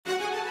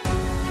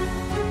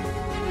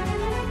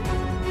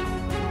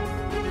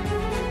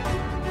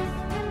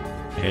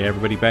Hey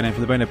everybody, Ben here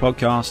from the Bono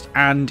Podcast,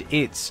 and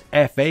it's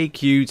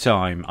FAQ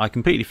time. I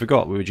completely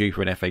forgot we were due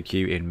for an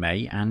FAQ in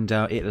May, and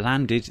it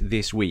landed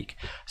this week.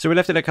 So we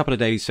left it a couple of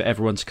days for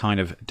everyone to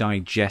kind of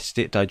digest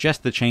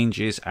the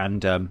changes,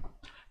 and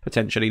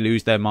potentially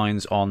lose their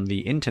minds on the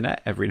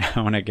internet every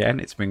now and again.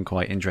 It's been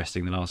quite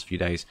interesting the last few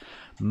days.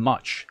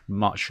 Much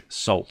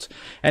salt.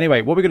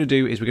 Anyway, what we're going to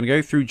do is we're going to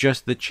go through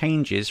just the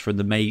changes from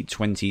the May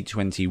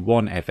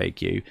 2021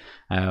 FAQ.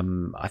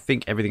 I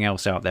think everything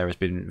else out there has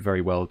been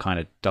very well kind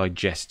of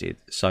digested.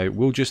 So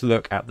we'll just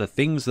look at the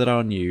things that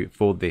are new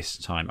for this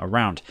time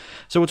around.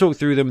 So we'll talk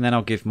through them, and then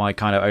I'll give my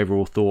kind of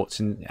overall thoughts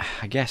and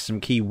I guess some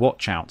key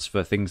watch outs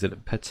for things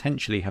that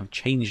potentially have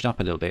changed up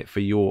a little bit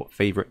for your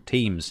favourite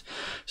teams.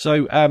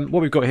 So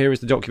what we've got here is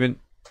the document.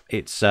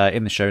 It's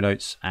in the show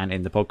notes and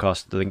in the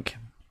podcast link.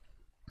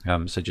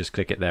 So just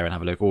click it there and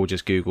have a look, or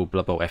just Google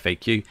Blood Bowl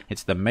FAQ.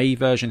 It's the May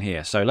version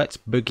here. So let's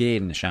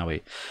begin, shall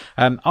we?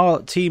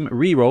 Our team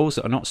rerolls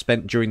that are not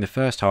spent during the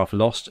first half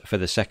lost for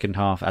the second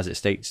half, as it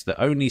states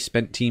that only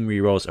spent team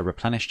rerolls are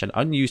replenished and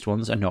unused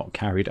ones are not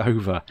carried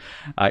over.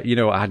 You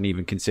know what, I hadn't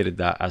even considered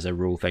that as a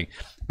rule thing.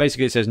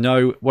 Basically, it says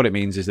no. What it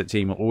means is that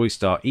team will always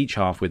start each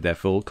half with their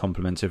full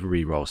complement of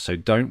rerolls. So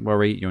don't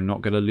worry, you're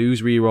not going to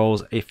lose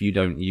rerolls if you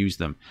don't use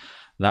them.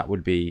 That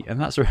would be,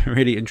 and that's a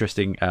really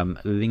interesting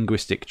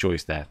linguistic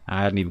choice there.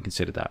 I hadn't even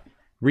considered that.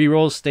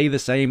 Rerolls stay the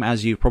same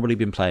as you've probably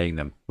been playing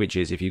them, which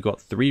is if you've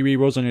got 3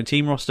 rerolls on your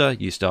team roster,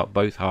 you start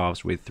both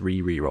halves with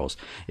 3 rerolls.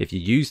 If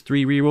you use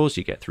 3 rerolls,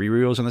 you get 3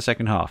 rerolls in the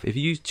second half. If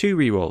you use 2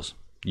 rerolls,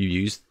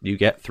 you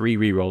get 3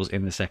 rerolls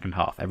in the second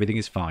half. Everything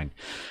is fine.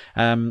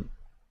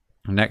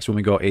 Next one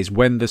we got is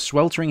when the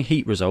sweltering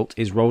heat result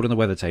is rolled on the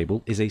weather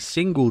table, is a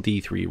single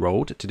D3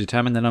 rolled to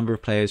determine the number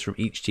of players from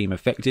each team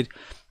affected,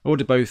 or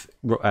do both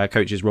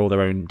coaches roll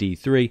their own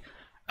D3?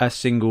 A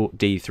single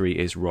D3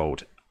 is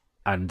rolled,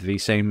 and the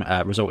same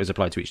result is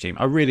applied to each team.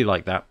 I really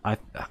like that.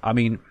 I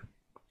mean,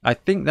 I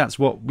think that's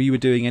what we were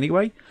doing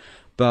anyway,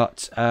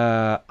 but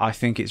I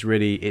think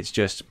it's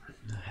just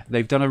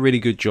they've done a really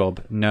good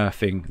job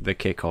nerfing the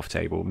kickoff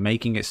table,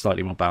 making it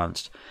slightly more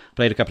balanced.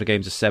 Played a couple of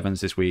games of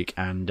 7s this week,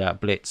 and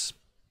Blitz,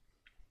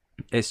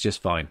 it's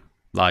just fine.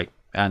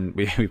 And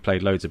we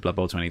played loads of Blood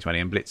Bowl 2020,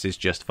 and Blitz is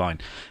just fine.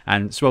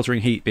 And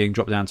Sweltering Heat being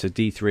dropped down to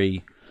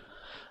D3,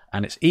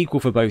 and it's equal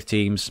for both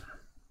teams.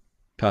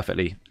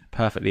 Perfectly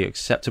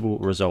acceptable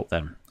result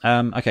then.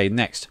 Okay,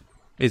 next.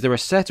 Is there a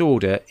set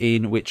order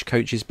in which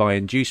coaches buy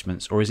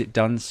inducements, or is it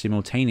done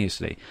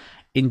simultaneously?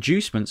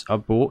 Inducements are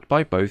bought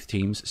by both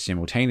teams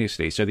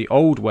simultaneously. So the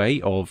old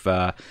way of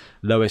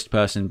lowest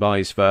person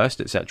buys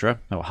first, etc.,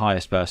 or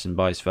highest person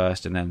buys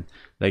first, and then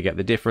they get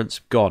the difference,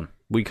 gone.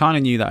 We kind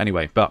of knew that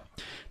anyway, but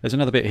there's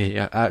another bit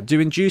here. Do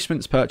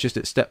inducements purchased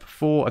at step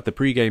 4 of the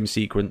pre-game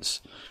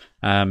sequence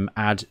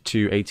add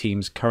to a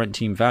team's current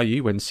team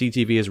value when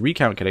CTV is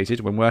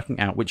recalculated when working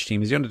out which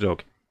team is the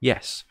underdog?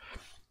 Yes.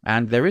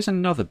 And there is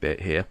another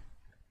bit here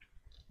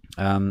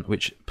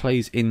which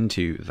plays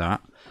into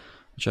that,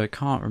 which I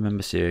can't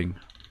remember seeing.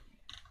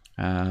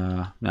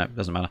 No, it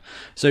doesn't matter.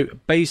 So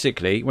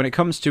basically, when it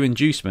comes to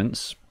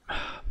inducements,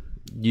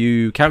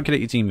 you calculate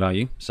your team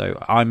value. So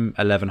I'm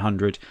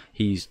 1100,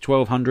 he's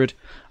 1200.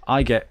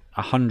 I get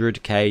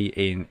 100k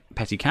in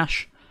petty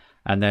cash,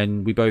 and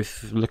then we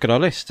both look at our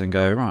list and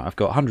go, right, I've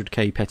got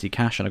 100k petty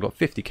cash and I've got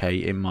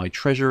 50k in my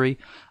treasury.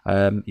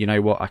 You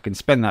know what, I can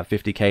spend that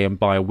 50k and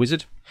buy a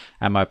wizard.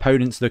 And my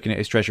opponent's looking at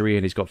his treasury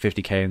and he's got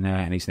 50k in there,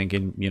 and he's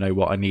thinking, you know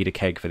what, I need a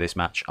keg for this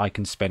match. I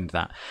can spend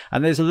that.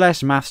 And there's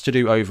less maths to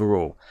do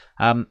overall.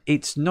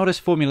 It's not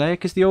as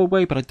formulaic as the old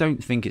way, but I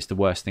don't think it's the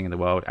worst thing in the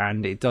world.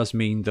 And it does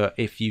mean that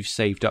if you've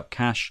saved up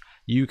cash,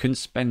 you can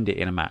spend it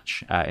in a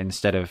match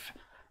instead of,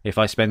 if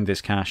I spend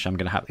this cash, I'm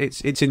going to have...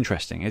 It's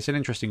interesting. It's an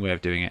interesting way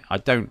of doing it. I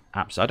don't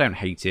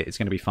hate it. It's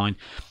going to be fine.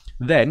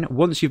 Then,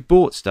 once you've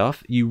bought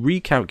stuff, you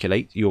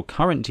recalculate your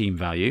current team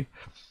value,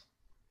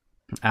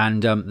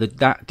 and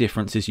that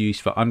difference is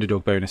used for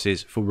underdog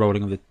bonuses for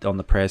rolling on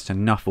the prayers to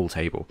Nuffle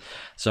table.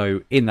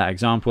 So, in that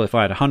example, if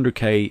I had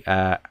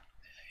 100k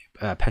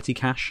petty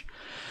cash,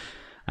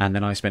 and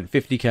then I spent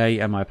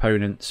 50k, and my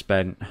opponent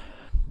spent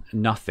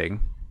nothing,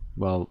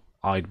 well,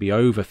 I'd be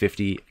over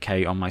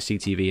 50k on my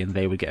CTV, and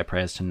they would get a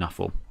prayers to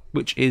Nuffle,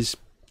 which is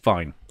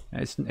fine.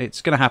 It's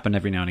going to happen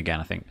every now and again,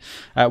 I think.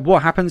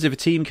 What happens if a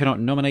team cannot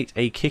nominate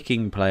a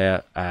kicking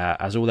player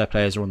as all their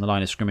players are on the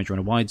line of scrimmage or in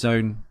a wide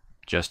zone?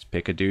 Just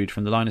pick a dude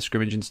from the line of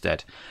scrimmage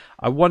instead.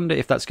 I wonder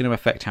if that's going to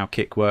affect how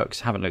kick works.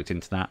 Haven't looked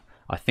into that.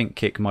 I think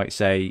kick might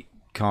say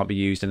can't be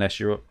used unless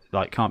you're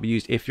can't be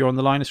used if you're on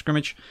the line of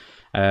scrimmage,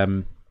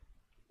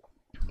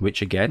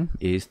 which again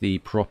is the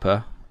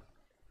proper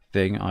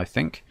thing, I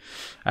think.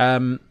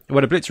 When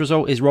a blitz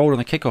result is rolled on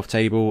the kickoff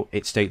table,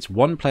 it states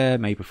one player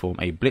may perform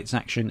a blitz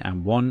action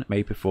and one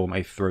may perform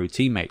a throw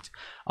teammate.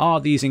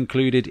 Are these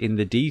included in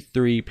the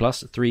D3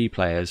 plus 3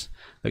 players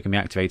that can be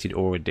activated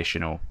or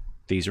additional?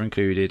 These are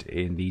included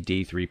in the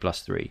D3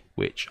 plus 3,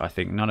 which I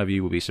think none of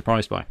you will be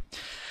surprised by.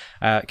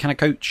 Can a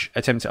coach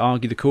attempt to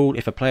argue the call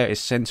if a player is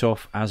sent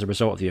off as a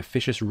result of the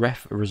officious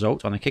ref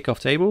result on the kickoff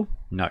table?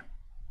 No.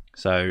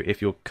 So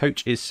if your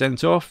coach is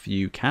sent off,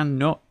 you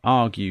cannot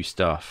argue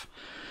stuff.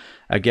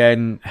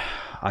 Again,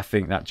 I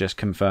think that just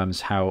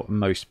confirms how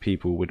most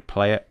people would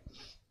play it.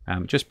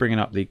 Just bringing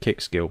up the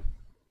kick skill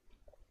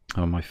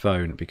on my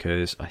phone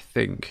because I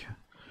think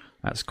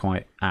that's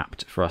quite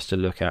apt for us to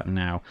look at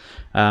now.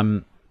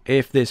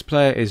 If this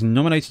player is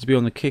nominated to be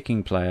on the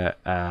kicking player,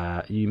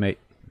 you may...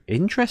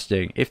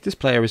 Interesting. If this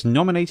player is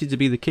nominated to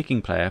be the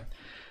kicking player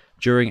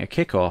during a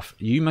kickoff,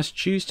 you must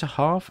choose to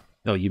halve...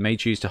 Oh, you may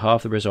choose to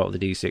halve the result of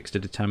the d6 to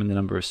determine the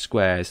number of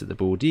squares that the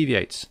ball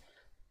deviates.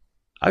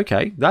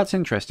 Okay, that's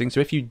interesting. So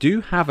if you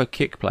do have a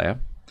kick player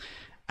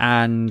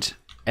and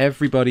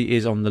everybody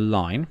is on the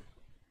line,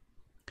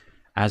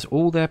 as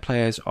all their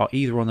players are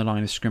either on the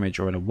line of scrimmage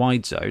or in a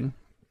wide zone,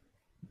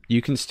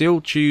 you can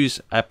still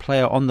choose a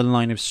player on the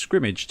line of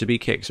scrimmage to be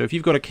kicked. So if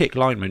you've got a kick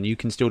lineman, you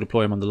can still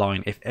deploy him on the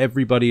line if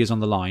everybody is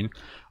on the line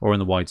or in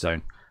the wide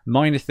zone.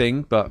 Minor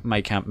thing, but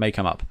may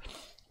come up.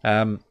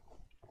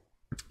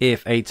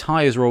 If a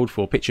tie is rolled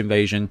for pitch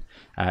invasion,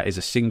 is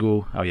a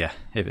single... Oh yeah,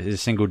 if it is a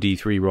single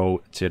D3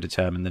 roll to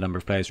determine the number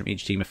of players from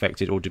each team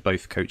affected, or do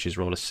both coaches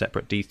roll a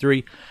separate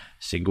D3?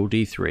 Single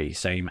D3,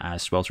 same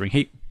as Sweltering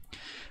Heat.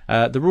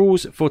 The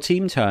rules for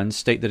team turns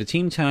state that a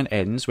team turn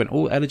ends when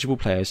all eligible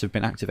players have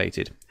been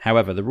activated.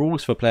 However, the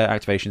rules for player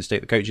activation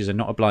state that coaches are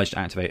not obliged to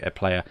activate a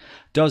player.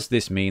 Does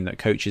this mean that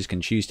coaches can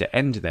choose to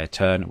end their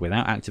turn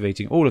without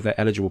activating all of their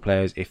eligible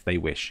players if they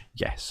wish?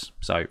 Yes.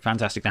 So,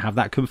 fantastic to have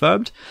that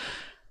confirmed.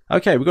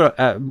 Okay, we've got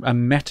a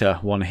meta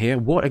one here.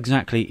 What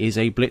exactly is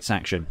a blitz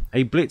action?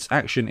 A blitz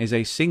action is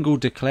a single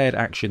declared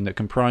action that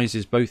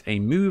comprises both a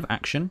move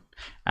action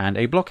and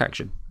a block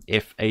action.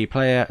 If a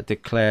player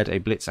declared a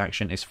blitz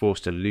action is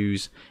forced to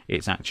lose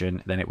its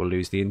action, then it will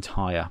lose the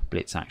entire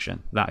blitz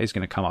action. That is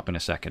going to come up in a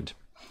second.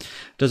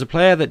 Does a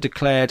player that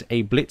declared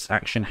a blitz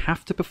action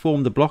have to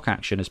perform the block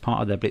action as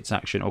part of their blitz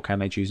action, or can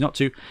they choose not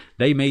to?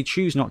 They may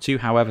choose not to,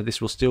 however,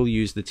 this will still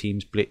use the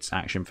team's blitz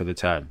action for the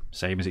turn,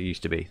 same as it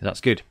used to be.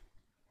 That's good.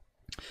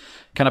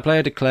 Can a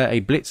player declare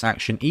a blitz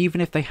action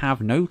even if they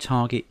have no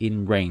target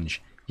in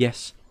range?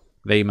 Yes.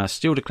 They must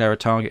still declare a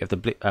target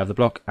of the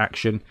block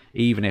action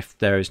even if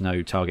there is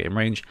no target in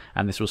range,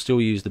 and this will still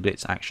use the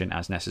blitz action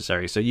as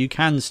necessary. So you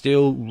can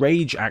still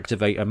rage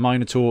activate a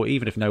Minotaur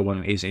even if no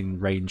one is in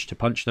range to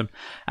punch them,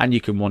 and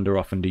you can wander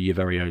off and do your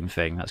very own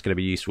thing. That's going to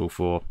be useful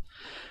for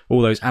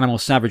all those animal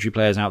savagery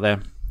players out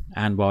there,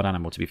 and wild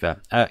animal to be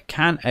fair. Well,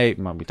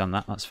 we've done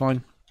that, that's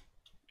fine.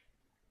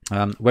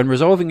 When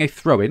resolving a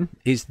throw-in,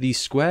 is the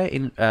square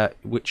in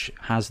which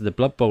has the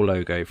Blood Bowl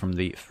logo from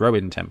the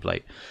throw-in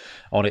template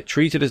on it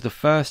treated as the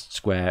first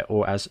square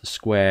or as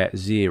square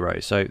 0?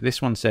 So this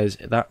one says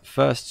that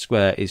first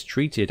square is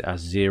treated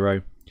as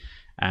 0,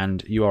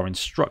 and you are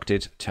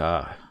instructed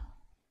to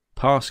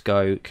pass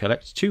go,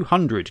 collect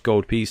 200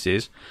 gold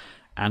pieces,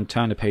 and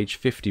turn to page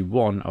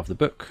 51 of the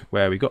book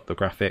where we got the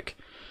graphic,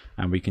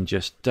 and we can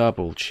just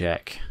double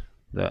check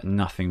that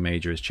nothing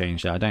major has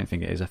changed there. I don't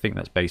think it is. I think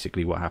that's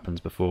basically what happens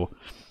before.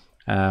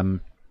 I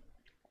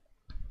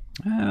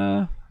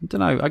don't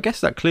know. I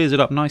guess that clears it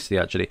up nicely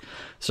actually.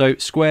 So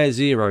square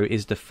 0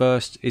 is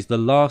the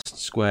last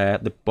square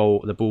the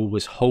ball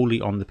was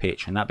wholly on the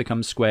pitch, and that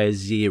becomes square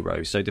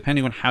 0. So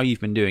depending on how you've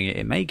been doing it,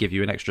 it may give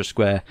you an extra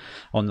square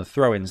on the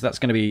throw-ins. That's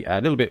going to be a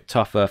little bit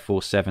tougher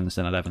for 7s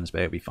than 11s, but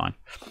it'll be fine.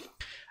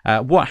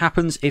 What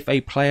happens if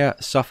a player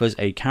suffers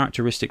a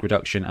characteristic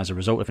reduction as a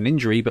result of an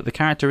injury, but the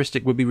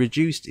characteristic would be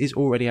reduced is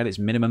already at its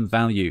minimum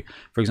value?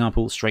 For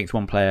example, strength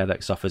 1 player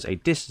that suffers a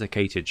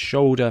dislocated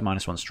shoulder,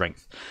 -1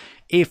 strength.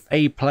 If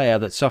a player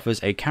that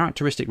suffers a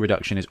characteristic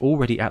reduction is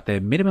already at their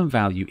minimum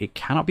value, it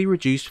cannot be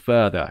reduced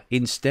further.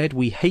 Instead,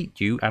 we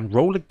hate you and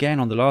roll again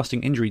on the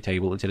lasting injury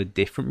table until a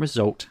different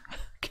result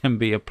can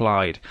be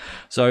applied.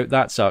 So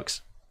that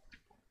sucks.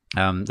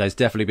 There's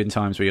definitely been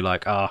times where you're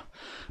like,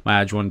 my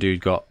Edge 1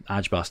 dude got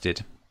Edge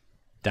busted.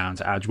 Down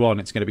to Edge 1,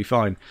 it's going to be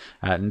fine.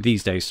 And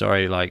these days,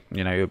 sorry, like,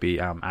 you know, it'll be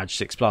Edge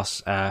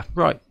 6+.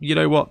 Right, you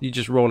know what? You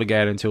just roll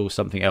again until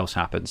something else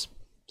happens.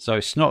 So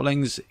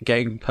Snotlings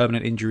getting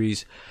permanent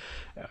injuries,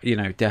 you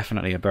know,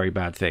 definitely a very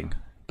bad thing.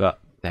 But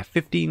they're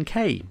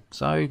 15k,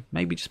 so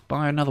maybe just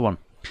buy another one.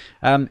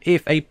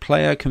 If a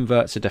player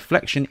converts a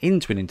deflection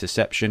into an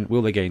interception,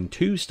 will they gain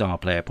 2 star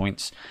player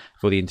points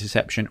for the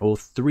interception or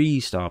 3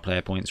 star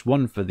player points,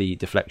 1 for the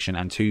deflection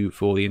and 2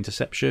 for the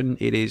interception?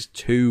 It is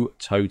 2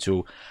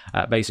 total.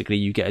 Basically,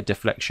 you get a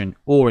deflection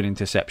or an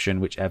interception,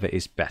 whichever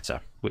is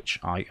better, which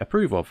I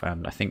approve of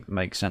and I think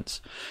makes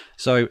sense.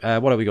 So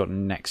what have we got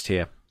next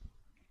here?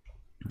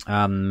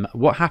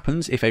 What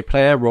happens if a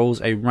player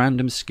rolls a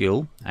random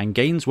skill and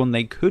gains one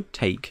they could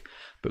take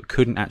but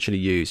couldn't actually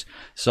use,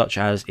 such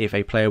as if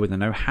a player with a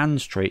no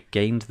hands trait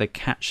gained the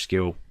catch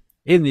skill?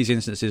 In these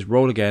instances,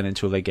 roll again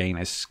until they gain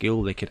a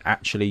skill they could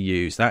actually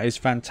use. That is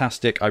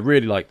fantastic. I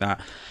really like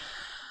that.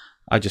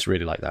 I just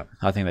really like that.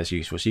 I think that's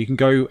useful. So you can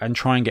go and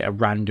try and get a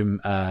random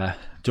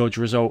dodge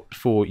result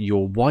for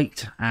your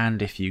white,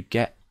 and if you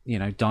get you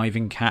know,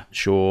 diving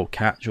catch or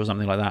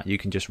something like that, you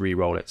can just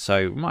re-roll it.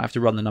 So we might have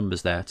to run the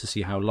numbers there to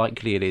see how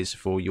likely it is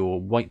for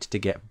your white to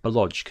get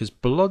blodge, because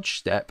blodge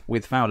step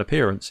with foul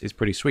appearance is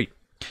pretty sweet.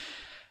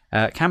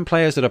 Can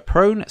players that are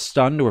prone,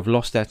 stunned, or have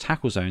lost their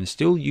tackle zone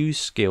still use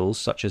skills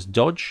such as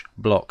dodge,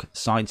 block,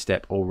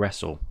 sidestep, or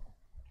wrestle?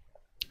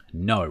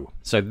 No.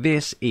 So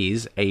this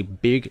is a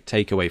big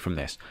takeaway from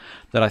this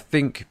that I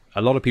think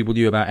a lot of people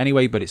knew about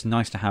anyway, but it's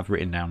nice to have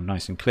written down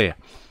nice and clear.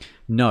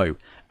 No.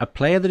 A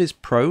player that is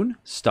prone,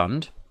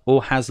 stunned,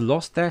 or has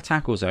lost their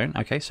tackle zone,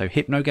 okay, so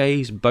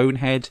hypnogaze,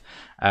 bonehead,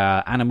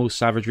 animal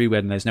savagery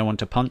when there's no one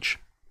to punch,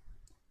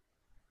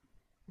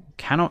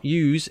 cannot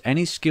use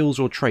any skills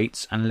or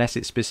traits unless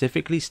it's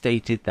specifically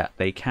stated that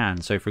they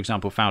can. So, for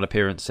example, foul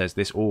appearance says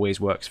this always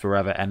works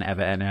forever and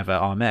ever,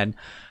 amen.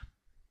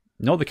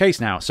 Not the case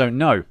now. So,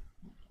 no.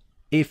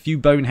 If you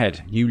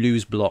bonehead, you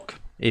lose block.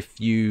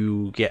 If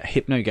you get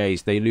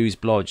hypnogaze, they lose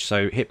blodge.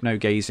 So,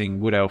 hypnogazing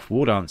wood elf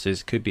war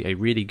dancers could be a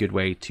really good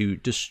way to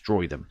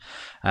destroy them.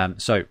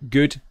 So,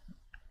 good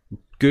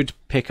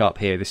pickup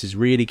here. This is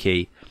really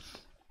key.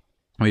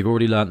 We've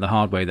already learned the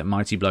hard way that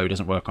Mighty Blow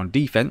doesn't work on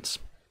defense.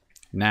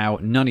 Now,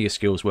 none of your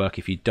skills work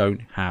if you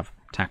don't have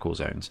tackle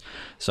zones.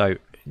 So,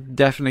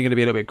 definitely going to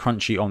be a little bit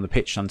crunchy on the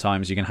pitch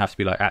sometimes. You're going to have to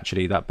be like,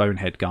 actually, that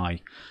bonehead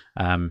guy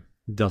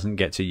doesn't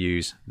get to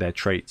use their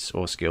traits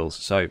or skills.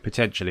 So,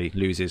 potentially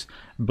loses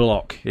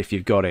block if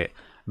you've got it.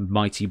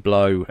 Mighty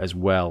Blow as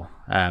well,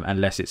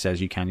 unless it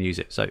says you can use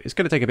it. So, it's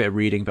going to take a bit of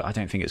reading, but I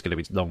don't think it's going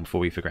to be long before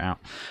we figure it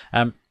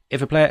out.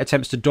 If a player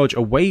attempts to dodge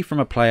away from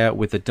a player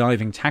with the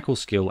diving tackle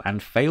skill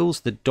and fails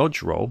the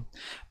dodge roll,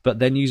 but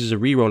then uses a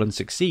reroll and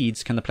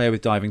succeeds, can the player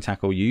with diving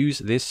tackle use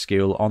this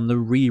skill on the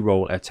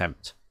reroll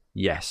attempt?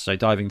 Yes, so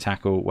diving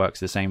tackle works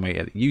the same way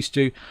it used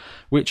to,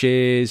 which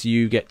is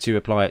you get to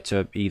apply it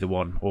to either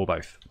one or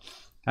both.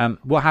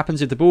 What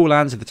happens if the ball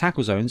lands in the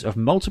tackle zones of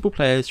multiple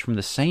players from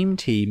the same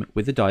team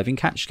with the diving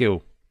catch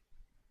skill?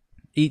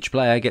 Each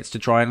player gets to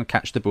try and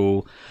catch the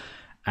ball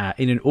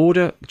in an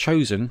order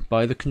chosen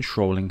by the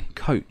controlling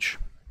coach.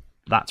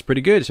 That's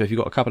pretty good. So if you've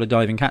got a couple of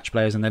diving catch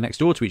players and they're next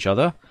door to each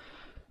other,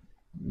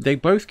 they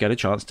both get a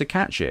chance to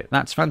catch it.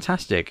 That's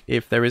fantastic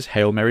if there is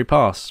Hail Mary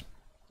Pass.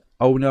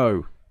 Oh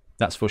no,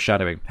 that's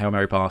foreshadowing. Hail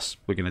Mary Pass,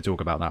 we're going to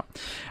talk about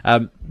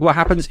that. What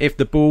happens if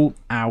the ball...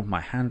 Ow, my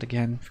hand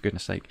again, for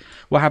goodness sake.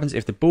 What happens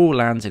if the ball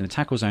lands in the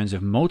tackle zones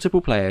of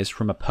multiple players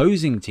from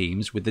opposing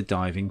teams with the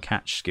diving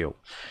catch skill?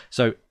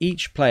 So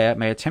each player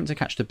may attempt to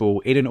catch the ball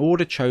in an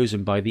order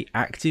chosen by the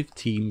active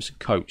team's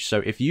coach.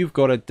 So if you've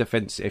got a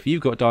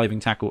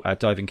diving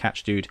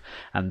catch dude,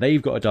 and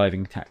they've got a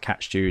diving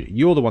catch dude,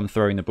 you're the one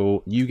throwing the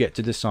ball, you get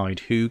to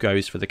decide who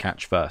goes for the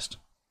catch first.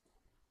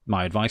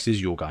 My advice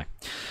is your guy.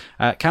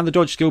 Can the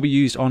dodge skill be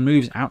used on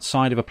moves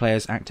outside of a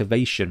player's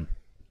activation,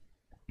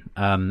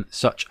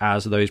 such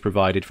as those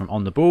provided from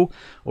on the ball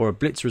or a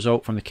blitz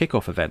result from the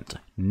kickoff event?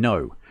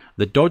 No.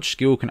 The dodge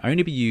skill can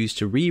only be used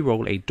to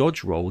re-roll a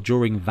dodge roll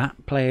during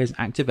that player's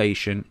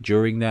activation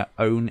during their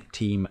own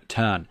team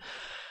turn.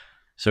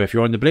 So if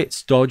you're on the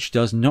blitz, dodge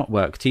does not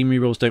work. Team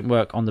re-rolls don't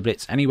work on the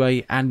blitz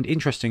anyway. And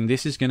interesting,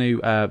 this is going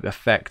to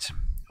affect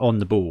on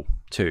the ball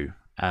too.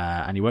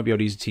 And you won't be able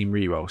to use a team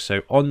reroll.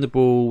 So on the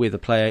ball with a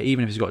player,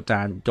 even if he's got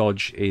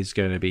dodge, is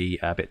going to be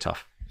a bit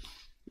tough.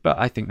 But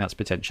I think that's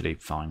potentially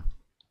fine.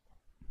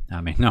 I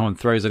mean, no one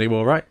throws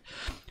anymore, right?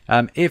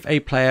 If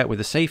a player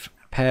with a safe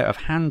pair of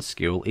hands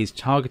skill is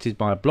targeted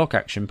by a block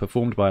action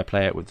performed by a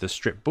player with the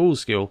strip ball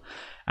skill,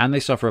 and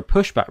they suffer a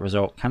pushback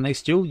result, can they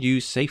still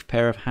use safe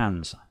pair of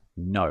hands?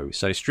 No.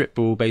 So strip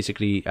ball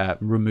basically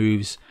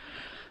removes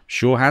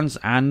sure hands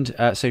and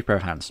safe pair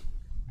of hands.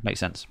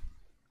 Makes sense.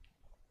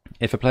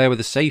 If a player with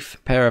a safe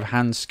pair of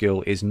hands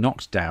skill is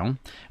knocked down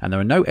and there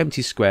are no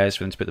empty squares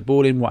for them to put the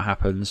ball in, what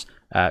happens?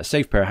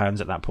 Safe pair of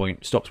hands at that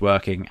point stops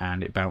working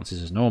and it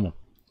bounces as normal.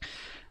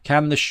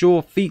 Can the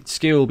sure feet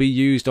skill be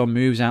used on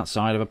moves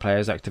outside of a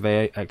player's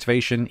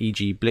activation,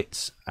 e.g.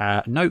 blitz?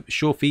 No,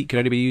 sure feet can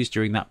only be used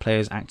during that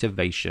player's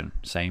activation,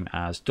 same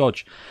as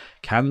dodge.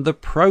 Can the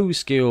pro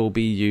skill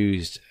be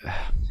used?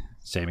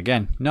 Same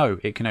again. No,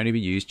 it can only be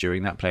used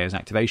during that player's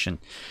activation.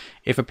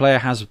 If a player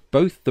has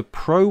both the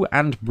pro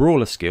and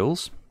brawler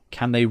skills,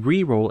 can they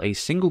re-roll a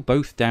single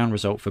both down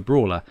result for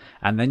brawler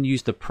and then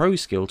use the pro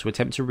skill to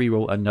attempt to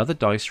re-roll another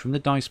dice from the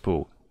dice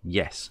pool?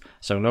 Yes,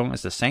 so long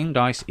as the same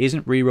dice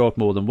isn't re-rolled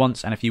more than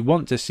once. And if you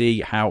want to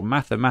see how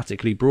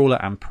mathematically brawler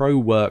and pro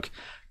work,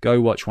 go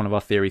watch one of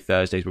our Theory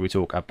Thursdays where we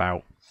talk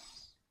about,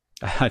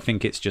 I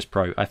think it's just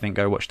pro. I think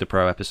go watch the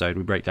pro episode.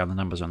 We break down the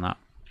numbers on that.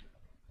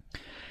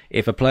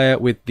 If a player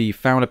with the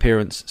foul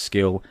appearance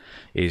skill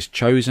is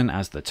chosen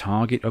as the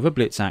target of a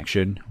blitz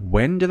action,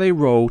 when do they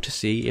roll to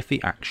see if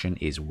the action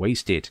is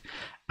wasted?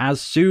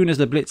 As soon as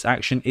the blitz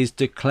action is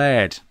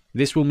declared.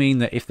 This will mean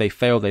that if they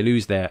fail, they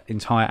lose their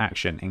entire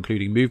action,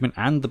 including movement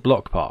and the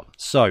block part.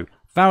 So,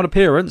 foul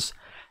appearance,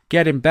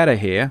 getting better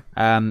here,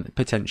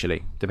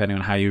 potentially, depending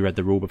on how you read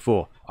the rule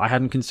before. I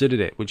hadn't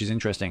considered it, which is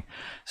interesting.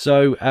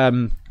 So,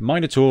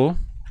 Minotaur,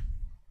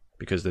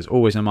 because there's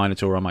always a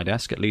Minotaur on my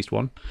desk, at least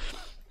one.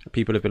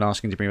 People have been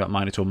asking to bring up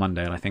Minotaur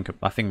Monday, and I think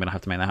I'm going to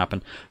have to make that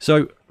happen.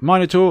 So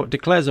Minotaur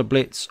declares a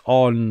blitz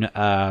on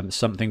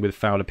something with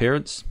foul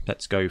appearance.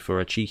 Let's go for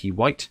a cheeky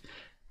white.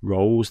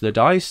 Rolls the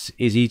dice.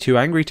 Is he too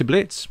angry to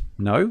blitz?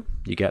 No,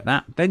 you get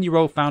that. Then you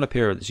roll foul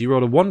appearance. You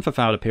roll a 1 for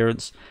foul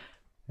appearance.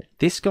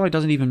 This guy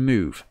doesn't even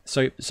move.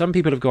 So some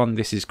people have gone,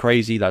 this is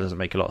crazy, that doesn't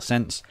make a lot of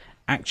sense.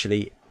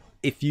 Actually,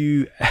 if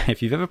you've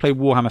ever played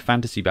Warhammer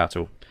Fantasy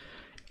Battle,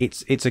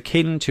 it's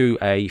akin to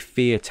a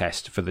fear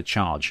test for the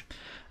charge.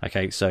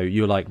 Okay, so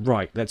you're like,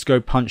 right, let's go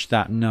punch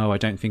that. No, I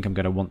don't think I'm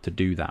going to want to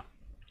do that.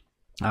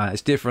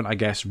 It's different, I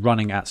guess,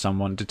 running at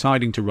someone,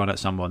 deciding to run at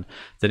someone,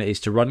 than it is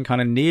to run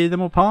kind of near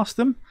them or past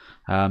them.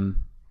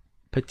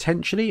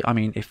 Potentially, I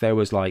mean, if there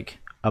was like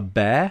a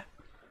bear,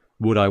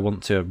 would I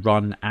want to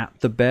run at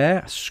the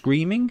bear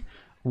screaming?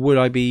 Would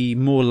I be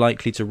more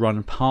likely to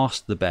run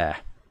past the bear?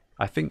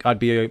 I think I'd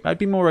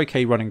be more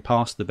okay running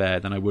past the bear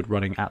than I would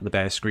running at the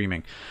bear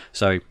screaming.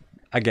 So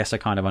I guess I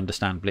kind of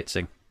understand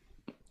blitzing.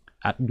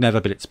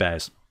 Never blitz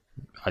bears.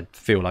 I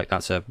feel like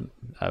that's a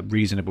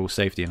reasonable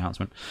safety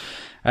announcement.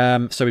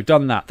 So we've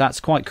done that. That's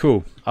quite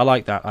cool. I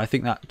like that. I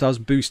think that does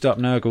boost up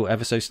Nurgle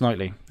ever so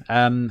slightly.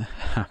 I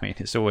mean,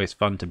 it's always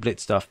fun to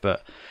blitz stuff,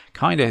 but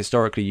kind of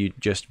historically you'd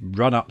just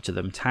run up to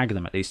them, tag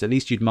them at least. At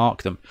least you'd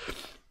mark them.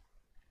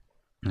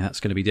 That's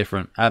going to be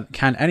different.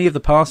 Can any of the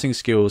passing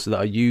skills that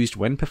are used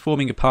when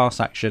performing a pass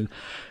action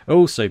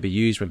also be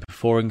used when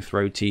performing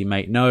throw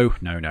teammate?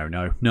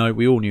 No.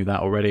 We all knew that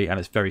already, and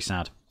it's very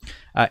sad.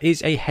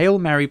 Is a Hail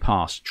Mary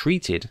pass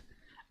treated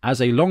as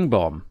a long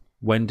bomb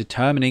when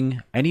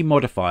determining any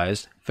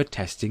modifiers for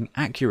testing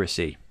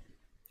accuracy?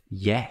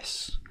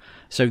 Yes.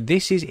 So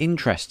this is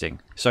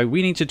interesting. So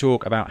we need to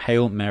talk about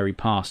Hail Mary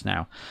pass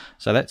now.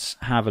 So let's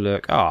have a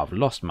look. Oh, I've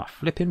lost my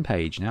flipping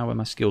page now where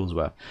my skills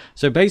were.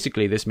 So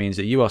basically this means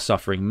that you are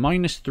suffering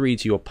 -3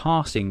 to your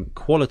passing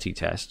quality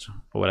test,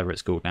 or whatever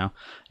it's called now,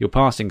 your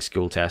passing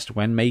skill test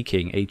when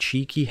making a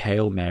cheeky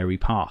Hail Mary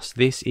pass.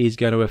 This is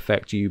going to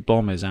affect you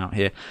bombers out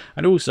here.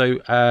 And also,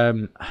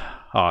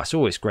 it's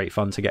always great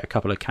fun to get a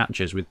couple of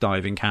catches with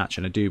diving catch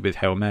and a dude with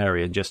Hail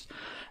Mary and just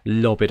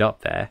lob it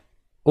up there.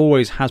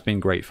 Always has been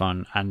great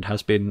fun and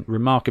has been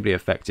remarkably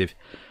effective.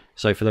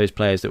 So for those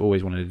players that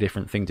always wanted a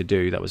different thing to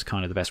do, that was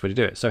kind of the best way to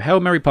do it. So Hail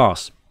Mary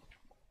pass.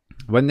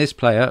 When this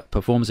player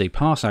performs a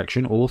pass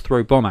action or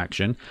throw bomb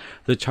action,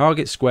 the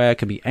target square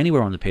can be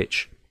anywhere on the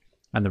pitch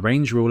and the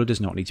range ruler does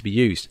not need to be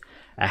used.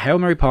 A Hail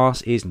Mary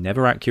pass is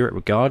never accurate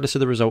regardless of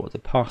the result of the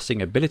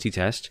passing ability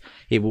test.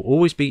 It will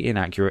always be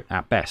inaccurate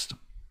at best.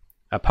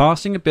 A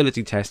passing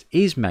ability test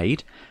is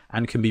made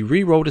and can be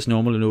re-rolled as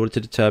normal in order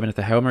to determine if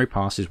the Hail Mary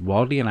pass is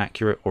wildly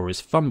inaccurate or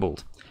is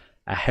fumbled.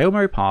 A Hail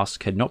Mary pass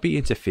cannot be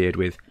interfered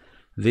with.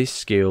 This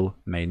skill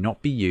may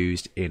not be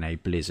used in a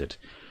blizzard.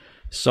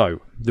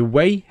 So, the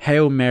way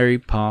Hail Mary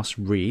pass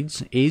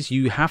reads is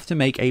you have to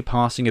make a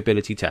passing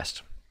ability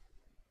test.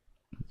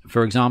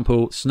 For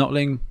example,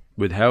 Snotling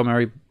with Hail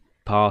Mary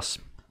pass,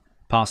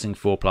 passing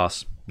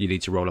 4+, you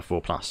need to roll a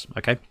 4+,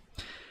 okay?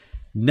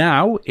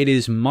 Now it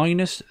is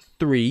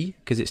 -3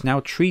 because it's now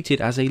treated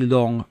as a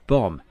long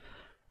bomb.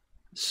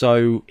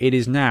 So it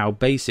is now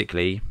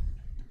basically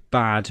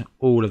bad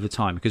all of the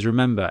time. Because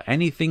remember,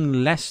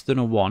 anything less than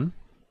a 1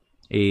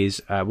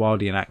 is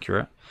wildly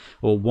inaccurate,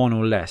 or 1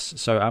 or less.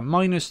 So at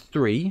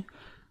 -3,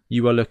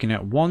 you are looking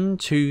at 1,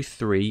 2,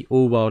 3,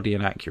 all wildly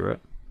inaccurate.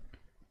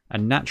 A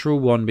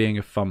natural 1 being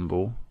a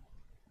fumble.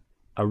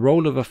 A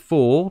roll of a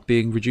 4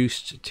 being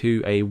reduced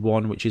to a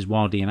 1, which is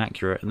wildly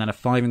inaccurate, and then a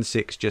 5 and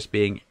 6 just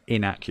being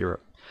inaccurate.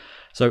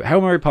 So Hail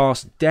Mary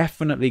pass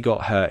definitely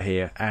got hurt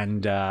here,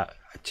 and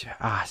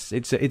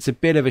it's a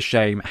bit of a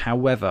shame.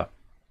 However,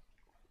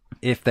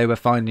 if they were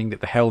finding that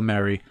the Hail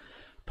Mary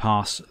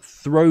pass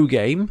throw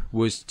game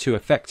was too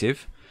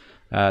effective,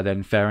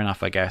 then fair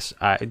enough, I guess.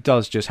 It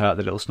does just hurt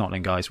the little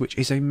Snotling guys, which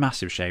is a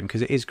massive shame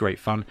because it is great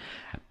fun.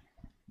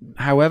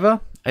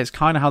 However, it's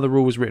kind of how the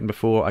rule was written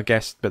before, I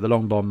guess, but the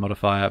long bomb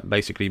modifier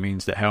basically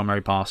means that Hail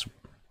Mary pass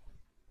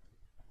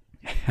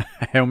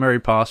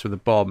with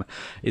a bomb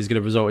is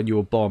going to result in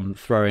your bomb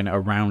throwing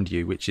around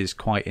you, which is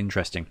quite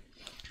interesting.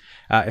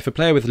 If a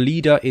player with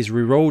leader is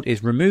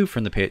removed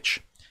from the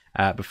pitch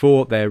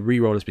before their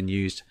reroll has been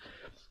used,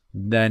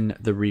 then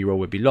the reroll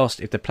would be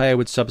lost. If the player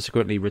would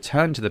subsequently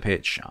return to the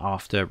pitch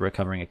after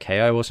recovering a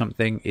KO or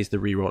something, is the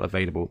reroll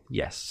available?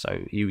 Yes.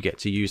 So you get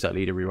to use that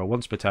leader reroll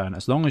once per turn,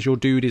 as long as your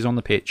dude is on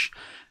the pitch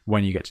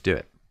when you get to do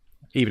it,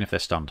 even if they're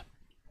stunned.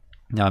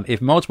 If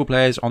multiple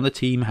players on the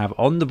team have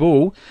on the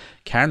ball,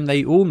 can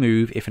they all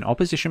move if an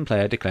opposition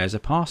player declares a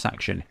pass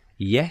action?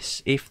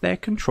 Yes, if their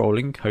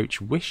controlling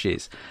coach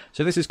wishes.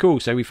 So this is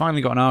cool. So we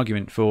finally got an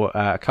argument for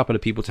a couple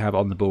of people to have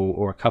on the ball,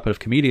 or a couple of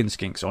chameleon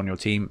skinks on your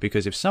team,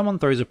 because if someone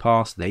throws a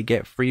pass, they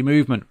get free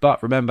movement.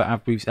 But remember,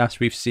 as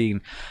we've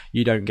seen,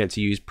 you don't get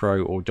to use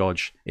pro or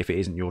dodge if it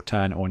isn't your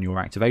turn on your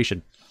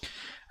activation.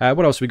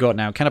 What else we got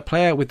now? Can a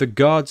player with the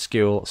guard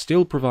skill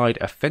still provide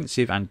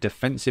offensive and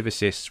defensive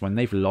assists when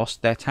they've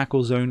lost their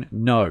tackle zone?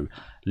 No.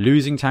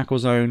 Losing tackle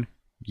zone,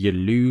 you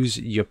lose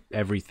your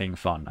everything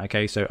fun.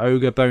 Okay, so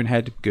Ogre,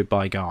 Bonehead,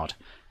 goodbye guard.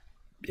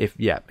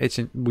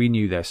 we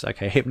knew this.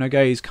 Okay,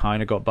 Hypnogaze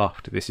kind of got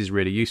buffed. This is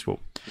really useful.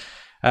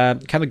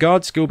 Can the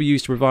guard skill be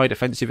used to provide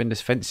offensive and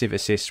defensive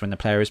assists when the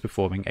player is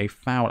performing a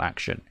foul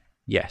action?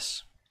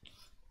 Yes.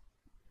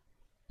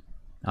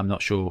 I'm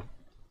not sure.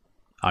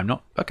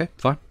 Okay,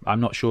 fine. I'm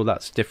not sure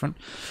that's different.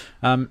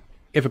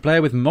 If a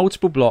player with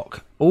multiple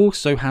block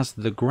also has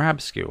the grab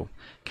skill,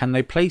 can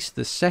they place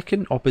the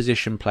second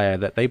opposition player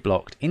that they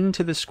blocked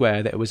into the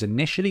square that was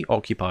initially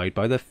occupied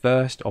by the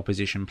first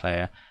opposition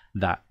player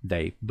that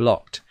they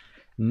blocked?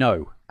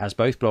 No, as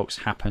both blocks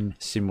happen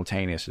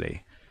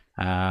simultaneously.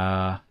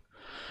 Kind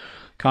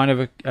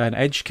of an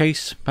edge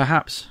case,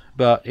 perhaps,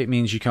 but it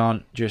means you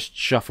can't just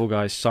shuffle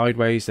guys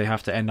sideways. They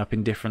have to end up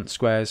in different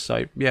squares.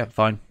 So, yeah,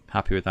 fine.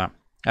 Happy with that.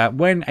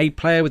 When a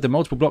player with the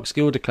multiple block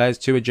skill declares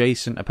 2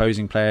 adjacent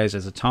opposing players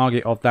as a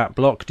target of that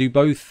block, do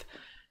both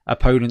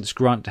opponents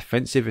grant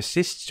defensive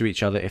assists to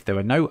each other if there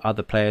are no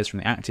other players from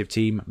the active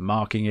team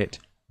marking it?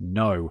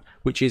 No,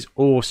 which is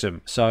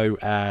awesome. So,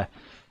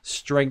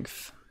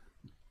 strength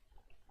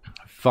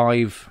 4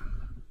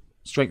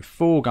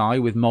 guy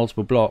with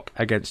multiple block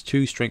against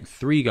 2 strength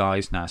 3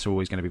 guys. Nah, it's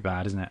always going to be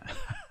bad, isn't it?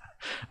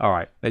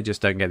 Alright, they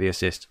just don't get the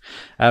assist.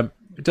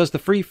 Does the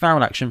free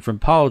foul action from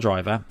Pile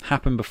Driver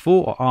happen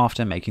before or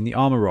after making the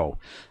armor roll?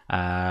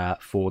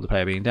 For the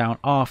player being down,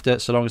 after,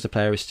 so long as the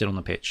player is still on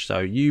the pitch. So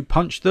you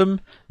punch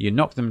them, you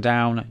knock them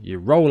down, you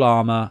roll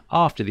armor.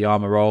 After the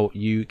armor roll,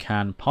 you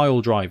can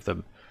pile drive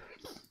them.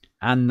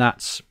 And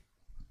this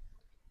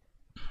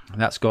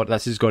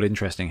has got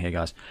interesting here,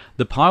 guys.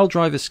 The pile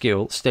driver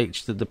skill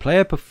states that the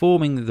player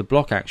performing the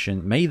block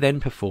action may then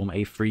perform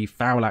a free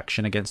foul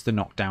action against the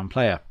knockdown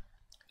player.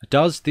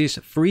 Does this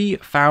free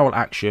foul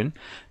action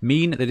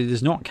mean that it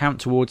does not count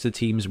towards the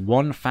team's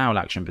 1 foul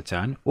action per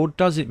turn, or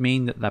does it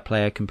mean that the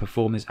player can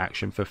perform this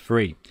action for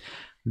free?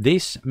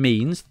 This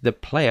means the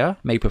player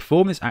may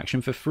perform this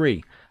action for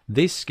free.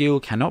 This skill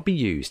cannot be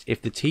used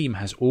if the team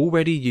has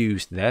already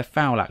used their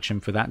foul action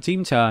for that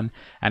team turn,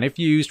 and if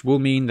used will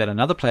mean that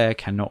another player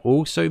cannot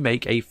also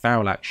make a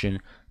foul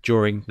action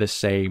during the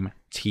same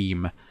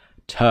team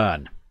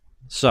turn.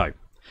 So,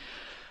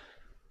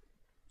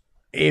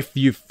 if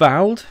you've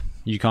fouled,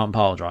 you can't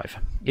pile drive.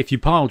 If you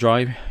pile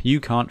drive, you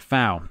can't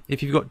foul.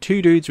 If you've got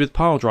 2 dudes with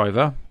pile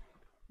driver,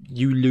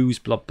 you lose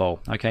Blood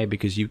Bowl, okay,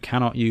 because you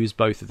cannot use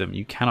both of them.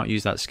 You cannot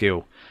use that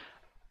skill.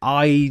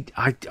 I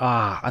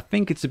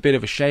think it's a bit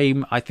of a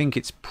shame. I think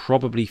it's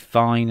probably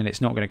fine, and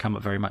it's not going to come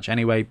up very much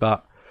anyway.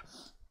 But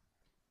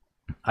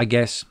I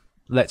guess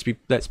let's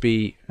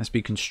be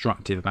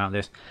constructive about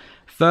this.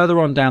 Further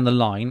on down the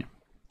line,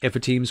 if a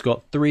team's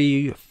got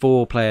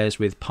 3-4 players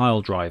with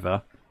pile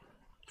driver,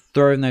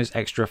 throwing those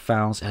extra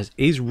fouls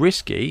is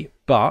risky,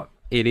 but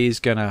it is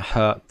going to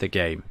hurt the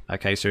game.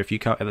 Okay, so if you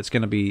can't, that's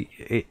going to be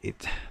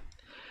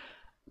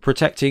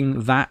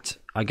protecting that,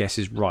 I guess,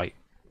 is right.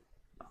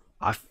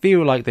 I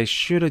feel like they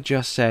should have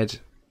just said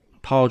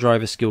pile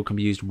driver skill can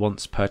be used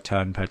once per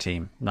turn per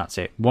team. That's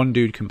it. 1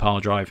 dude can pile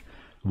drive,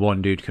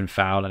 1 dude can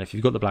foul, and if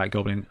you've got the Black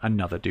Goblin,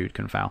 another dude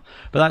can foul.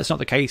 But that's not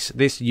the case.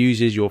 This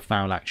uses your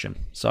foul action.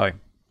 So,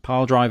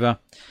 pile driver.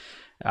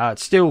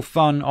 It's still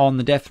fun on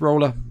the Death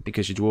Roller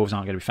because your dwarves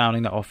aren't going to be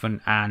fouling that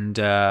often. And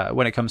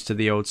when it comes to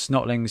the old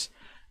Snotlings,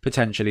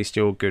 potentially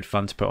still good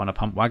fun to put on a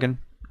pump wagon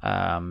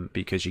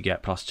because you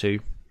get +2.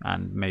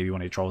 And maybe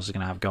one of your trolls is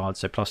going to have guards,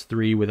 so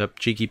 +3 with a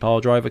cheeky pile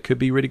driver could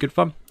be really good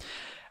fun.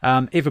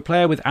 If a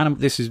player with animal,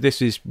 this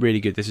is really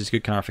good. This is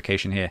good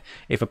clarification here.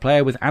 If a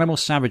player with animal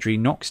savagery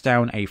knocks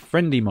down a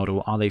friendly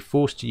model, are they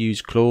forced to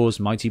use claws,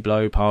 mighty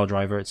blow, pile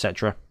driver,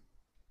 etc.?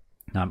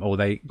 Or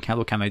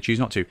can they choose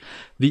not to?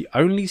 The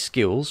only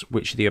skills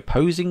which the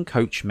opposing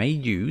coach may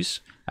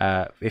use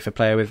if a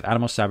player with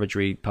animal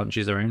savagery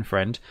punches their own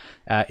friend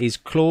is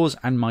claws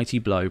and mighty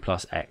blow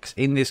 +X.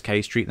 In this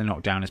case, treat the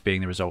knockdown as being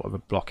the result of a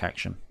block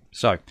action.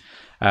 So,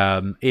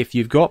 if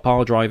you've got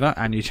pile driver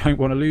and you don't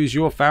want to lose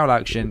your foul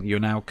action, you're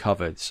now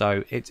covered.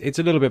 So it's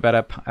a little bit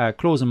better.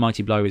 Claws and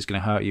mighty blow is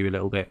going to hurt you a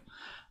little bit,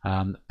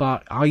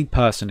 but I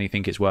personally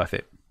think it's worth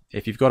it.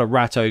 If you've got a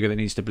rat ogre that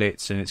needs to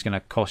blitz and it's going to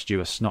cost you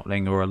a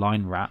snotling or a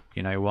line rat,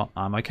 you know what?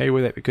 I'm okay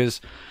with it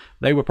because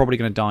they were probably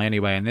going to die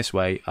anyway. And this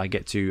way, I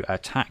get to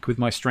attack with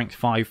my strength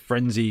 5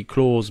 frenzy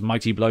claws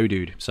mighty blow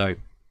dude. So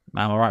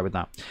I'm alright with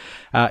that.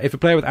 If a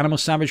player with animal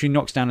savagery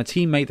knocks down a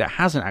teammate that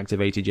hasn't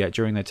activated yet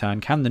during their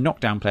turn, can the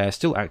knockdown player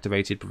still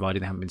activate it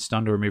provided they haven't been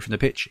stunned or removed from the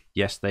pitch?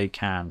 Yes, they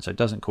can. So it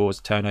doesn't cause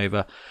a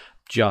turnover.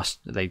 Just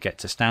they get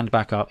to stand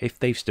back up if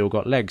they've still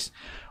got legs.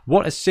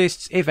 What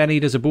assists, if any,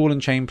 does a ball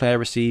and chain player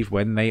receive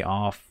when they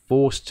are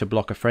forced to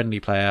block a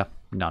friendly player?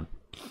 None.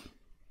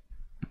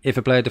 If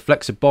a player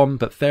deflects a bomb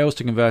but fails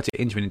to convert it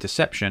into an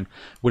interception,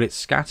 will it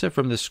scatter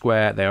from the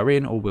square they are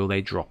in or will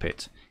they drop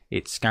it?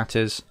 It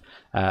scatters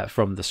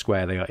from the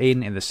square they are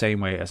in the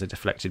same way as a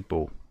deflected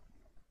ball,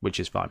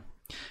 which is fine.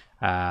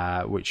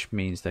 Which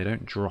means they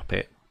don't drop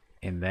it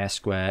in their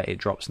square, it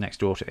drops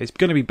next door to. It's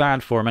going to be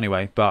bad for them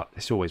anyway, but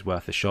it's always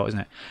worth a shot, isn't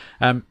it?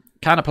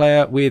 Can a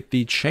player with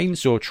the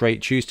chainsaw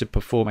trait choose to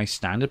perform a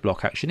standard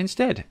block action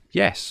instead?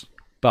 Yes,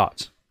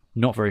 but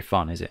not very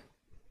fun, is it?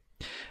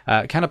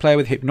 Can a player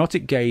with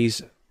Hypnotic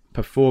Gaze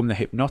perform the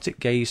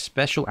Hypnotic Gaze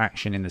special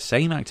action in the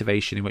same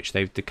activation in which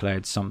they've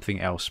declared something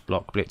else,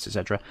 block, blitz,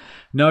 etc.?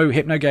 No,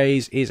 Hypno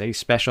Gaze is a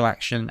special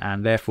action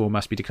and therefore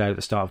must be declared at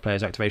the start of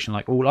player's activation.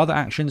 Like all other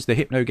actions, the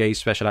Hypno Gaze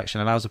special action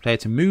allows the player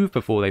to move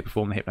before they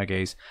perform the Hypno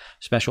Gaze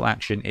special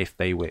action if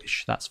they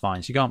wish. That's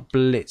fine. So you can't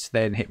blitz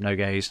then Hypno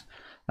Gaze.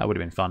 That would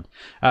have been fun.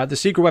 The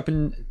secret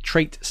weapon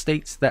trait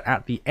states that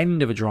at the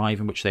end of a drive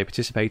in which they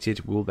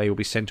participated, they will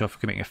be sent off for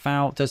committing a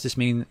foul. Does this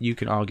mean you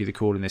can argue the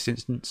call in this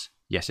instance?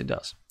 Yes, it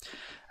does.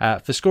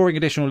 For scoring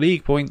additional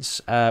league points,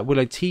 will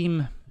a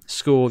team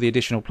score the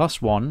additional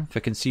 +1 for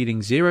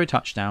conceding 0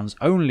 touchdowns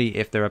only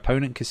if their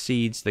opponent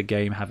concedes the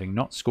game having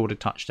not scored a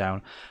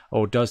touchdown,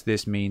 or does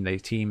this mean the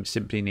team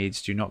simply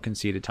needs to not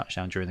concede a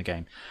touchdown during the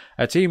game?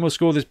 A team will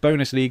score this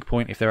bonus league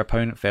point if their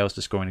opponent fails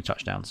to score any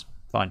touchdowns.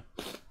 Fine.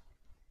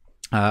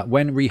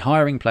 When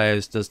rehiring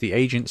players, does the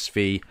agent's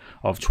fee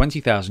of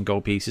 20,000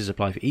 gold pieces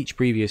apply for each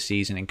previous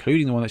season,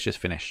 including the one that's just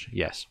finished?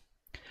 Yes.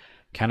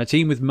 Can a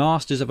team with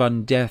Masters of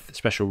Undeath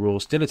special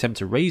rules still attempt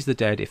to raise the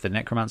dead if the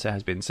Necromancer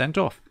has been sent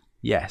off?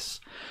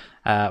 Yes.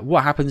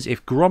 What happens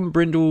if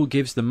Grombrindle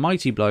gives the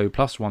Mighty Blow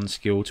 +1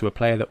 skill to a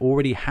player that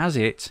already has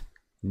it?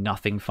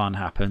 Nothing fun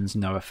happens,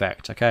 no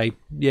effect. Okay,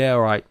 yeah,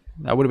 alright.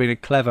 That would have been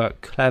a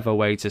clever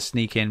way to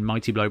sneak in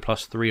Mighty Blow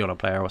 +3 on a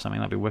player or something.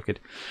 That'd be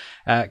wicked.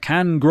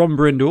 Can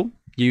Grombrindle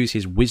use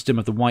his Wisdom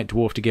of the White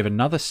Dwarf to give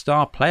another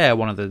star player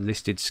one of the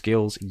listed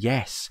skills?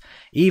 Yes.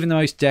 Even the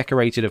most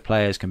decorated of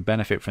players can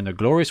benefit from the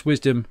glorious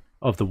wisdom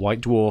of the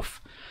White Dwarf.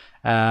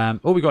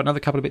 We got another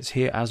couple of bits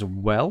here as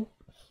well.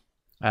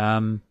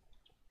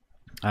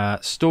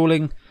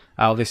 Stalling.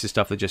 Oh, this is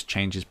stuff that just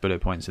changes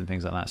bullet points and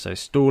things like that. So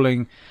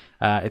stalling.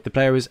 If the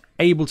player is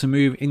able to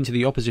move into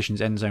the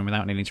opposition's end zone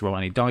without needing to roll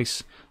any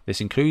dice,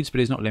 this includes but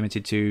is not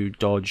limited to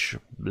dodge,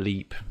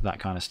 leap, that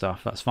kind of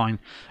stuff. That's fine.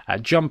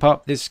 Jump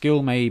up. This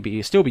skill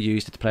may still be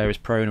used if the player is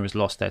prone or has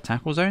lost their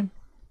tackle zone.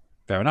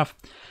 Fair enough.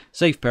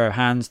 Safe pair of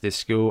hands. This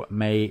skill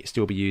may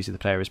still be used if the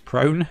player is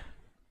prone.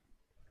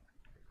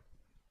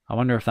 I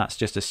wonder if that's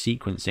just a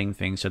sequencing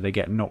thing, so they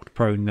get knocked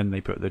prone, then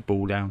they put the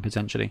ball down,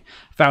 potentially.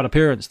 Foul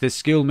appearance. This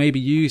skill may be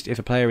used if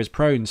a player is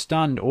prone,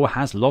 stunned, or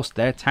has lost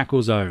their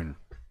tackle zone.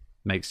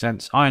 Makes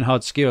sense.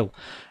 Ironhard skill.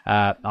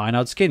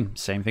 Ironhard skin.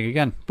 Same thing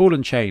again. Ball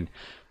and chain.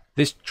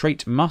 This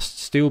trait must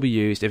still be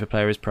used if a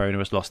player is prone or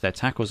has lost their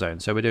tackle zone.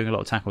 So we're doing a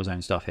lot of tackle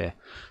zone stuff here.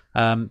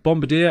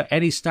 Bombardier.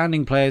 Any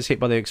standing players hit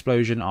by the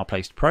explosion are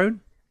placed prone.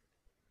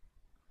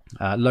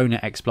 Loner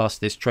X+,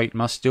 this trait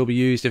must still be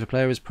used if a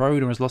player is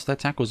prone or has lost their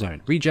tackle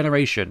zone.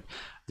 Regeneration,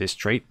 this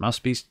trait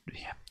must be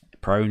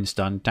prone,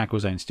 stunned, tackle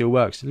zone still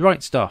works.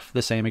 Right stuff,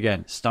 the same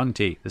again.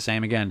 Stunty, the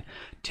same again.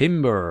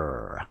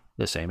 Timber,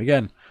 the same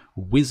again.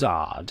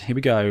 Wizard, here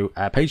we go.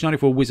 Page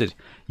 94, Wizard.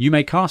 You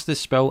may cast this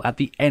spell at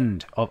the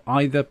end of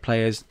either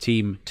player's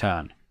team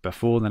turn,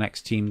 before the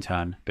next team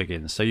turn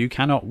begins. So you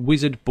cannot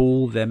wizard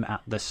ball them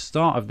at the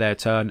start of their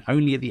turn,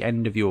 only at the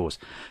end of yours.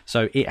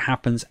 So it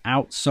happens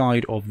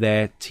outside of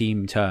their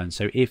team turn.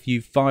 So if you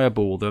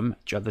fireball them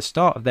at the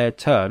start of their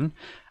turn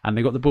and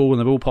they got the ball and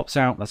the ball pops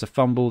out, that's a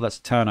fumble, that's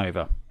a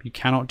turnover. You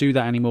cannot do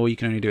that anymore. You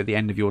can only do it at the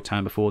end of your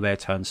turn before their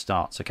turn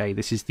starts. Okay,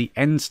 this is the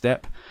end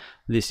step.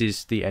 This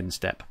is the end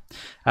step.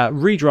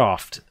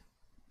 Redraft.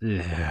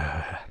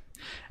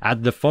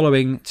 Add the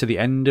following to the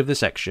end of the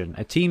section.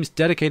 A team's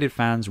dedicated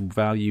fans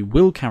value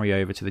will carry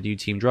over to the new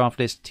team draft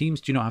list. Teams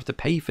do not have to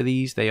pay for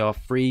these. They are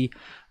free,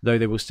 though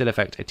they will still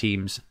affect a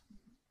team's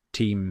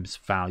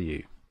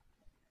value.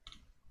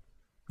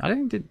 I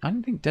don't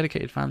think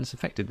dedicated fans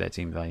affected their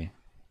team value.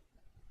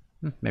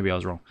 Maybe I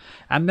was wrong.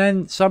 And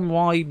then some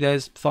why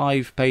there's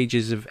 5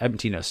 pages of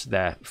emptiness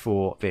there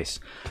for this.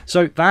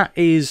 So that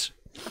is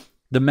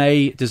the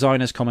May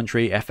Designers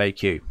Commentary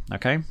FAQ.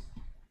 Okay.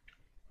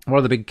 What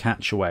are the big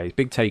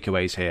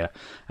takeaways here?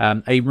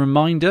 A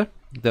reminder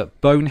that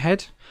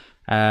Bonehead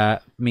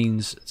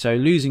means, so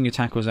losing your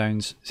tackle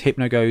zones,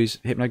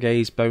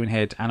 Hypnogaze,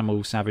 Bonehead,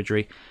 Animal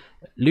Savagery.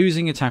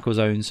 Losing your tackle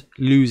zones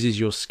loses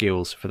your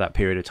skills for that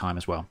period of time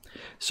as well.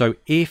 So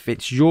if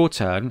it's your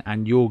turn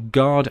and your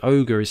guard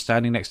ogre is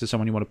standing next to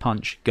someone you want to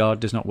punch, guard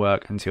does not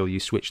work until you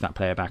switch that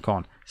player back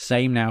on.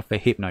 Same now for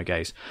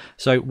Hypnogaze.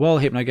 So while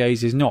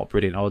Hypnogaze is not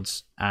brilliant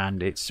odds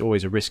and it's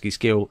always a risky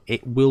skill,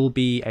 it will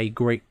be a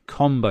great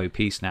combo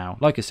piece now.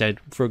 Like I said,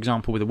 for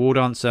example, with a War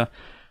Dancer,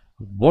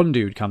 one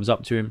dude comes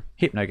up to him,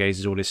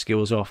 Hypnogazes all his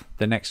skills off,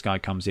 the next guy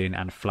comes in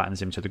and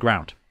flattens him to the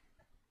ground.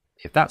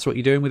 If that's what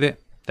you're doing with it,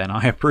 then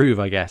I approve,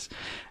 I guess.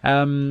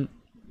 Hail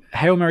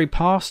Mary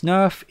Pass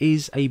nerf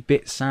is a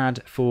bit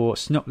sad for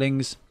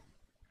Snotlings.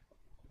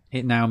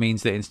 It now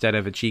means that instead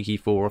of a cheeky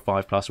 4 or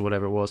 5+ or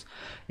whatever it was,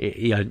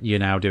 you're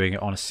now doing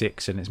it on a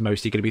 6, and it's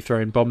mostly going to be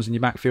throwing bombs in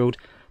your backfield.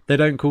 They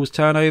don't cause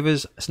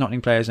turnovers.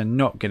 Snotling players are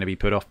not going to be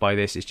put off by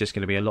this. It's just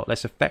going to be a lot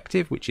less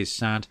effective, which is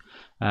sad.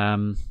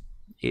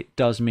 It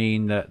does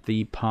mean that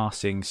the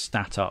passing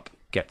stat up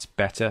gets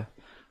better,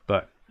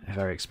 but a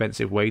very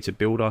expensive way to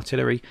build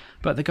artillery.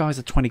 But the guys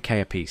are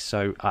 20k a piece,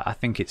 so I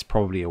think it's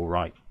probably all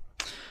right.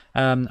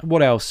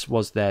 What else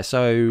was there?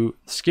 So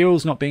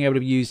skills not being able to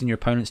be used in your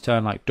opponent's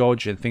turn, like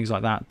dodge and things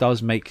like that,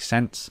 does make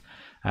sense.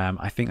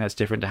 I think that's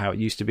different to how it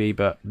used to be,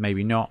 but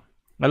maybe not.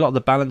 A lot of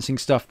the balancing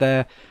stuff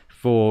there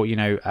for,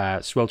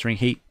 sweltering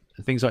heat,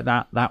 things like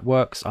that, that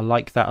works. I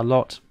like that a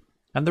lot.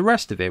 And the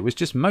rest of it was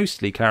just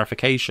mostly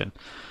clarification.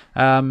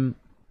 And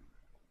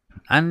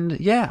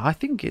yeah, I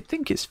think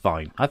it's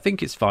fine. I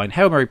think it's fine.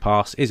 Hail Mary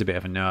Pass is a bit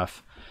of a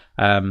nerf.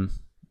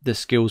 The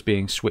skills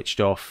being switched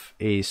off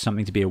is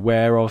something to be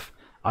aware of.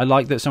 I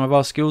like that some of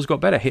our skills got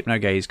better.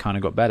 Hypnogaze kind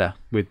of got better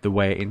with the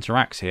way it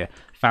interacts here.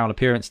 Foul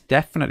Appearance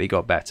definitely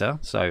got better.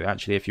 So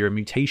actually, if you're a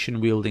mutation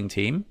wielding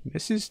team,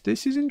 this is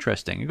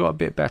interesting. It got a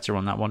bit better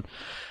on that one.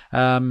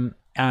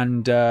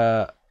 And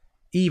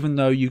even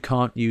though you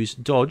can't use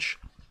dodge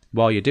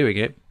while you're doing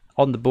it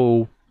on the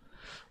ball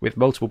with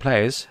multiple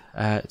players,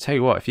 tell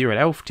you what, if you're an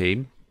elf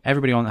team,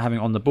 everybody having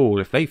on the ball,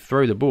 if they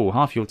throw the ball,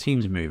 half your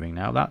team's moving.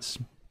 Now that's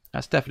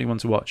definitely one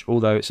to watch.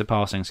 Although it's a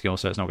passing skill,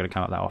 so it's not going to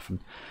come out that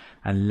often.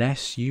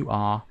 Unless you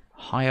are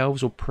high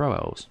elves or pro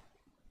elves.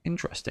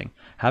 Interesting.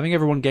 Having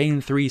everyone gain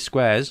 3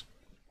 squares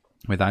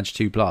with Edge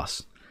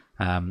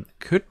 2+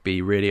 could be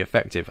really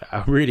effective.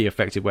 A really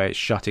effective way of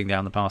shutting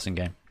down the passing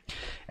game.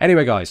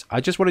 Anyway, guys,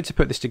 I just wanted to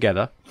put this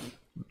together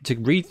to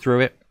read through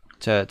it,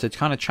 to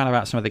kind of chat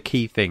about some of the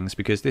key things,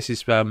 because this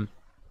is the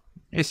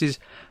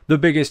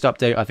biggest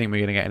update I think we're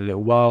going to get in a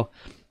little while.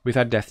 We've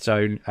had Death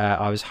Zone.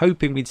 I was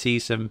hoping we'd see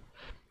some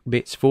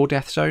bits for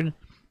Death Zone,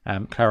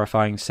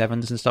 clarifying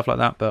 7s and stuff like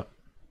that, but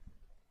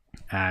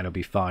it'll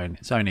be fine.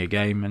 It's only a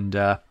game,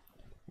 and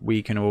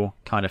we can all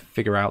kind of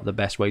figure out the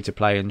best way to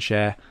play and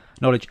share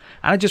knowledge.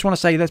 And I just want to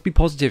say, let's be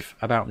positive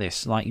about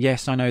this. Like,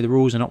 yes, I know the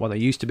rules are not what they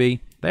used to be.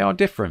 They are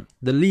different.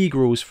 The league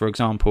rules, for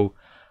example,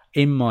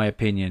 in my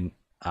opinion,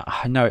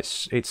 I know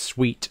it's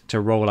sweet to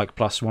roll like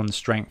 +1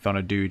 strength on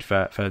a dude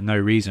for no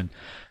reason,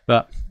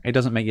 but it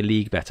doesn't make your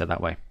league better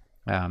that way.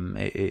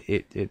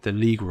 The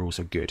league rules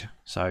are good.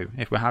 So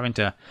if we're having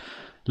to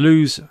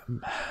lose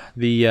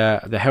the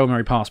Hail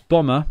Mary Pass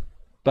bomber,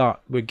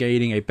 but we're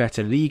gaining a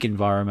better league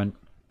environment,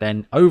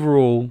 then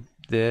overall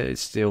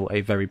it's still a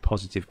very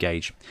positive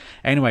gauge.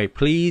 Anyway,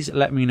 please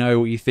let me know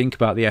what you think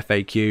about the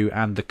FAQ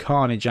and the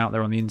carnage out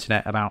there on the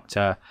internet about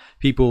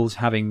people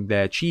having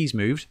their cheese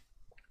moved.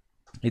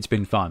 It's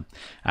been fun,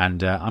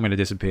 and I'm going to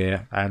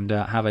disappear, and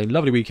have a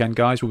lovely weekend,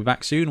 guys. We'll be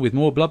back soon with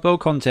more Blood Bowl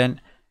content.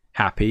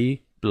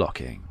 Happy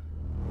blocking.